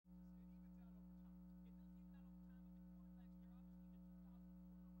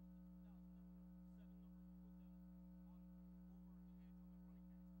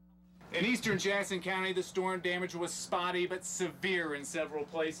In eastern Jackson County, the storm damage was spotty but severe in several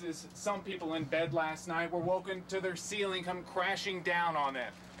places. Some people in bed last night were woken to their ceiling come crashing down on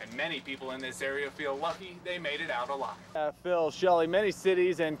them. And many people in this area feel lucky they made it out alive. Phil, Shelley, many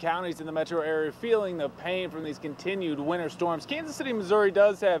cities and counties in the metro area feeling the pain from these continued winter storms. Kansas City, Missouri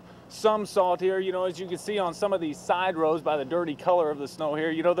does have some salt here. You know, as you can see on some of these side roads by the dirty color of the snow here,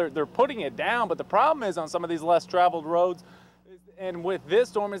 you know, they're putting it down. But the problem is on some of these less traveled roads, and with this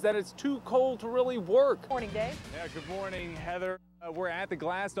storm, is that it's too cold to really work. Morning, Dave. Yeah, good morning, Heather. We're at the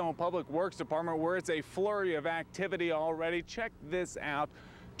Gladstone Public Works Department where it's a flurry of activity already. Check this out.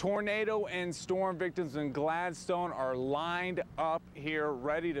 Tornado and storm victims in Gladstone are lined up here,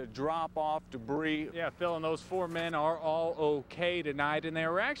 ready to drop off debris. Yeah, Phil, and those 4 men are all okay tonight, and they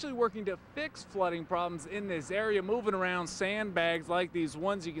were actually working to fix flooding problems in this area, moving around sandbags like these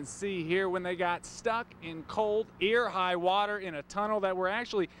ones you can see here when they got stuck in cold, ear-high water in a tunnel that we're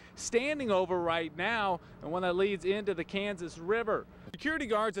actually standing over right now, the one that leads into the Kansas River. Security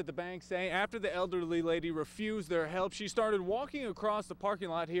guards at the bank say after the elderly lady refused their help, she started walking across the parking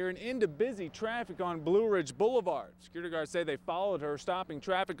lot here and into busy traffic on Blue Ridge Boulevard. Security guards say they followed her, stopping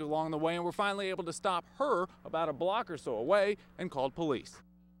traffic along the way, and were finally able to stop her about a block or so away and called police.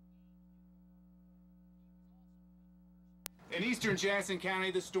 In eastern Jackson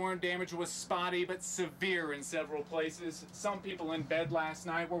County, the storm damage was spotty but severe in several places. Some people in bed last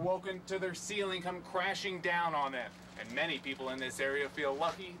night were woken to their ceiling come crashing down on them. And many people in this area feel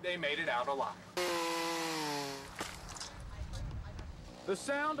lucky they made it out alive. The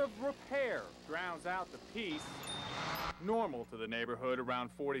sound of repair drowns out the peace. Normal to the neighborhood around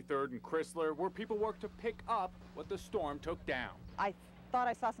 43rd and Chrysler, where people work to pick up what the storm took down. I thought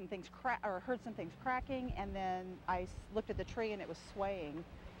I saw some things heard some things cracking, and then I looked at the tree and it was swaying,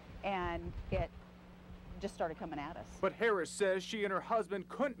 and it just started coming at us. But Harris says she and her husband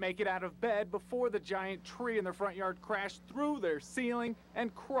couldn't make it out of bed before the giant tree in their front yard crashed through their ceiling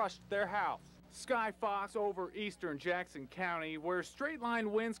and crushed their house. Sky Fox over eastern Jackson County, where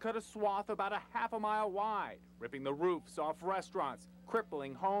straight-line winds cut a swath about a half a mile wide, ripping the roofs off restaurants,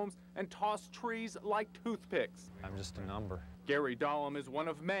 crippling homes, and tossed trees like toothpicks. I'm just a number. Gary Dahlem is one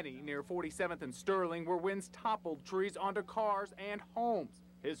of many near 47th and Sterling where winds toppled trees onto cars and homes.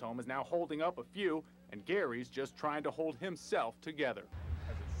 His home is now holding up a few, and Gary's just trying to hold himself together.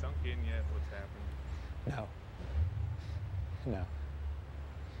 Has it sunk in yet what's happened? No.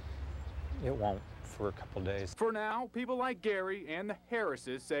 It won't for a couple days. For now, people like Gary and the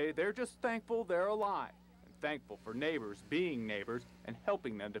Harrises say they're just thankful they're alive, and thankful for neighbors being neighbors and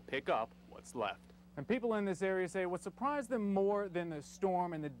helping them to pick up what's left. And people in this area say what surprised them more than the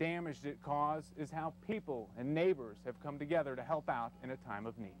storm and the damage it caused is how people and neighbors have come together to help out in a time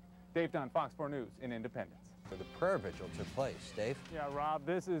of need. Dave Dunn, Fox 4 News in Independence. The prayer vigil took place, Dave. Yeah, Rob,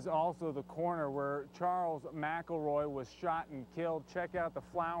 this is also the corner where Charles McElroy was shot and killed. Check out the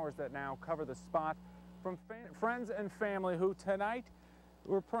flowers that now cover the spot from friends and family who tonight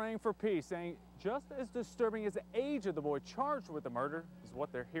were praying for peace, saying just as disturbing as the age of the boy charged with the murder is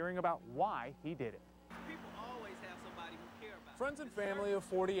what they're hearing about why he did it. People always have somebody who care about Friends and family of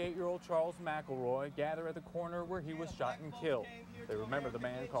 48-year-old Charles McElroy gather at the corner where he was shot and killed. They remember the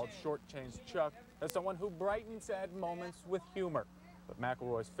man called Short-Changed Chuck as someone who brightened sad moments with humor. But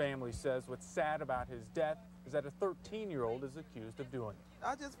McElroy's family says what's sad about his death is that a 13-year-old is accused of doing it.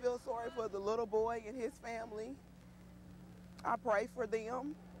 I just feel sorry for the little boy and his family. I pray for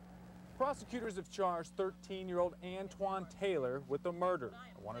them. Prosecutors have charged 13-year-old Antoine Taylor with the murder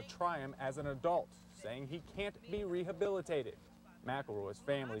and want to try him as an adult, saying he can't be rehabilitated. McElroy's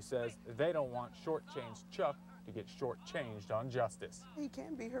family says they don't want Short-Changed Chuck to get shortchanged on justice. He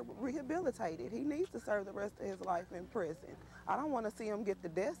can be rehabilitated. He needs to serve the rest of his life in prison. I don't want to see him get the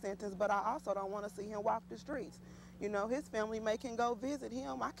death sentence, but I also don't want to see him walk the streets. You know, his family can go visit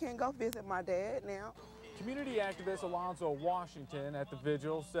him. I can't go visit my dad now. Community activist Alonzo Washington at the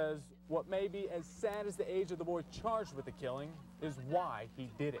vigil says what may be as sad as the age of the boy charged with the killing is why he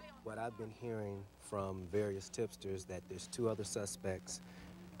did it. What I've been hearing from various tipsters that there's 2 other suspects,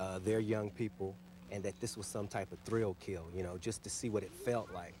 they're young people, and that this was some type of thrill kill, you know, just to see what it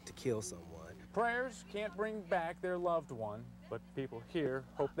felt like to kill someone. Prayers can't bring back their loved one, but people here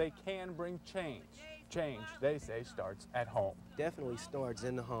hope they can bring change. Change, they say, starts at home. Definitely starts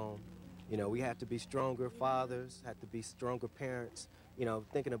in the home. You know, we have to be stronger fathers, have to be stronger parents. You know,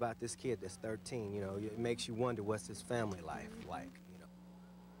 thinking about this kid that's 13, you know, it makes you wonder what's his family life like, you know.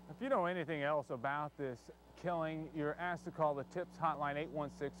 If you know anything else about this killing, you're asked to call the TIPS hotline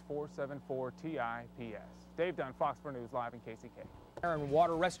 816-474-TIPS. Dave Dunn, Fox 4 News, live in KCK. And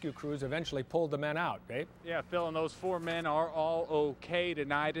water rescue crews eventually pulled the men out, Dave. Yeah, Phil, and those 4 men are all okay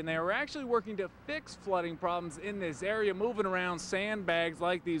tonight, and they were actually working to fix flooding problems in this area, moving around sandbags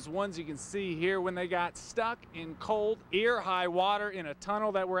like these ones you can see here when they got stuck in cold, ear-high water in a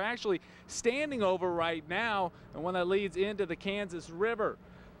tunnel that we're actually standing over right now, and one that leads into the Kansas River.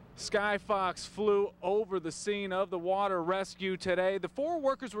 Skyfox flew over the scene of the water rescue today. The 4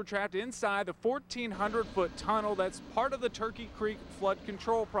 workers were trapped inside the 1,400-foot tunnel that's part of the Turkey Creek Flood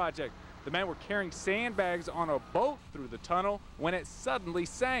Control Project. The men were carrying sandbags on a boat through the tunnel when it suddenly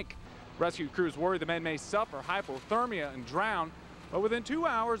sank. Rescue crews worry the men may suffer hypothermia and drown, but within 2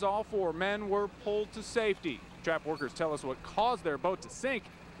 hours, all 4 men were pulled to safety. Trapped workers tell us what caused their boat to sink,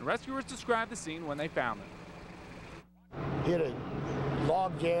 and rescuers describe the scene when they found them. Hit a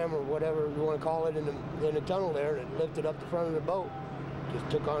log jam or whatever you want to call it in the tunnel there, and it lifted up the front of the boat. Just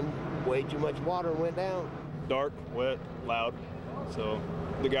took on way too much water and went down. Dark, wet, loud, so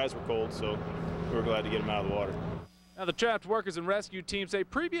the guys were cold, so we were glad to get them out of the water. Now, the trapped workers and rescue teams say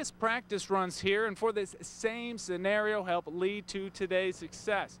previous practice runs here and for this same scenario help lead to today's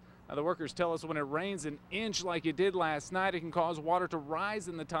success. Now, the workers tell us when it rains an inch like it did last night, it can cause water to rise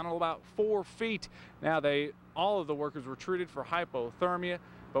in the tunnel about 4 feet. Now, all of the workers were treated for hypothermia,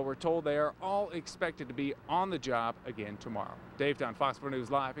 but we're told they are all expected to be on the job again tomorrow. Dave Dunn, Fox 4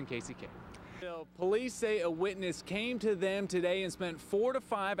 News, live in KCK. Police say a witness came to them today and spent 4 to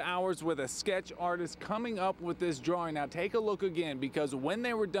 5 hours with a sketch artist coming up with this drawing. Now take a look again, because when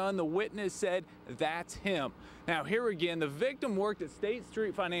they were done, the witness said, "That's him." Now here again, the victim worked at State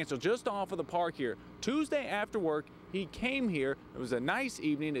Street Financial just off of the park here. Tuesday after work, he came here. It was a nice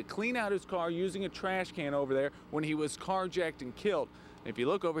evening to clean out his car using a trash can over there when he was carjacked and killed. If you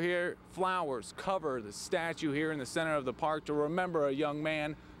look over here, flowers cover the statue here in the center of the park to remember a young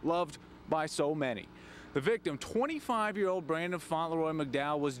man loved by so many. The victim, 25-year-old Brandon Fauntleroy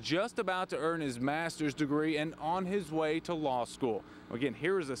McDowell, was just about to earn his master's degree and on his way to law school. Again,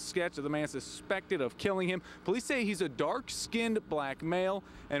 here is a sketch of the man suspected of killing him. Police say he's a dark-skinned black male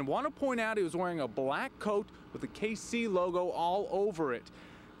and want to point out he was wearing a black coat with the KC logo all over it.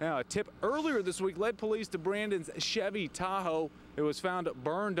 Now, a tip earlier this week led police to Brandon's Chevy Tahoe. It was found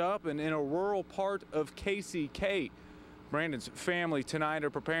burned up and in a rural part of KCK. Brandon's family tonight are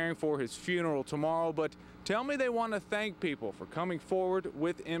preparing for his funeral tomorrow, but tell me they want to thank people for coming forward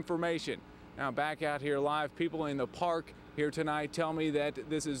with information. Now back out here live, people in the park here tonight tell me that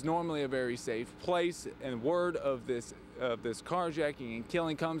this is normally a very safe place, and word of this carjacking and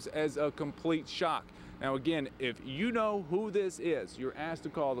killing comes as a complete shock. Now again, if you know who this is, you're asked to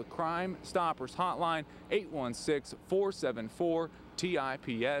call the Crime Stoppers hotline,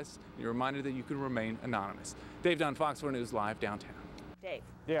 816-474-TIPS. You're reminded that you can remain anonymous. Dave Dunn, Fox 4 News, live downtown. Dave.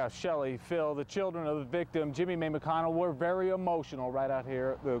 Yeah, Shelley, Phil, the children of the victim, Jimmy Mae McConnell, were very emotional right out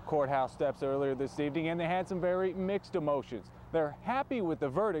here at the courthouse steps earlier this evening, and they had some very mixed emotions. They're happy with the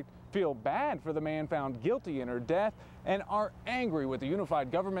verdict, feel bad for the man found guilty in her death, and are angry with the unified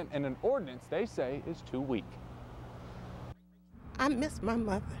government and an ordinance they say is too weak. I miss my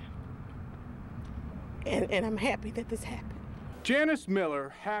mother, and I'm happy that this happened. Janice Miller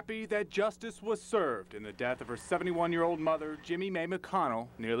happy that justice was served in the death of her 71-year-old mother, Jimmy Mae McConnell,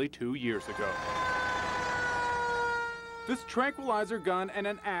 nearly 2 years ago. This tranquilizer gun and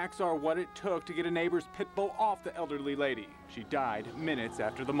an axe are what it took to get a neighbor's pit bull off the elderly lady. She died minutes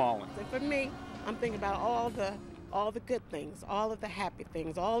after the mauling. And for me, I'm thinking about all the good things, all of the happy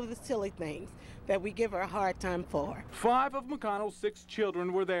things, all of the silly things that we give her a hard time for. 5 of McConnell's 6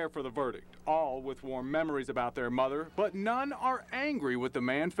 children were there for the verdict, all with warm memories about their mother, but none are angry with the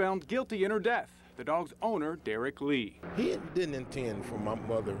man found guilty in her death, the dog's owner, Derek Lee. He didn't intend for my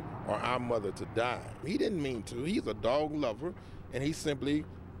mother or our mother to die. He didn't mean to. He's a dog lover, and he simply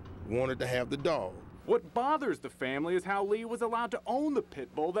wanted to have the dog. What bothers the family is how Lee was allowed to own the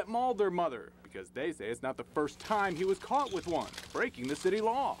pit bull that mauled their mother, because they say it's not the first time he was caught with one, breaking the city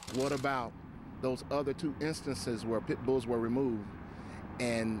law. What about those other 2 instances where pit bulls were removed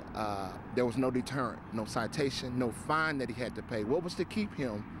and there was no deterrent, no citation, no fine that he had to pay? What was to keep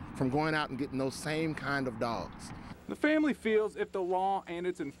him from going out and getting those same kind of dogs? The family feels if the law and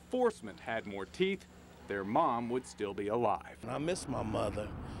its enforcement had more teeth, their mom would still be alive. I miss my mother,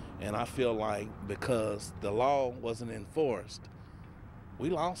 and I feel like because the law wasn't enforced,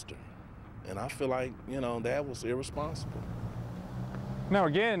 we lost her. And I feel like, that was irresponsible. Now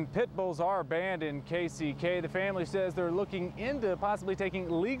again, pit bulls are banned in KCK. The family says they're looking into possibly taking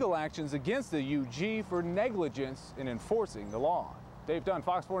legal actions against the UG for negligence in enforcing the law. Dave Dunn,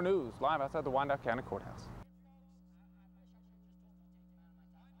 Fox 4 News, live outside the Wyandotte County Courthouse.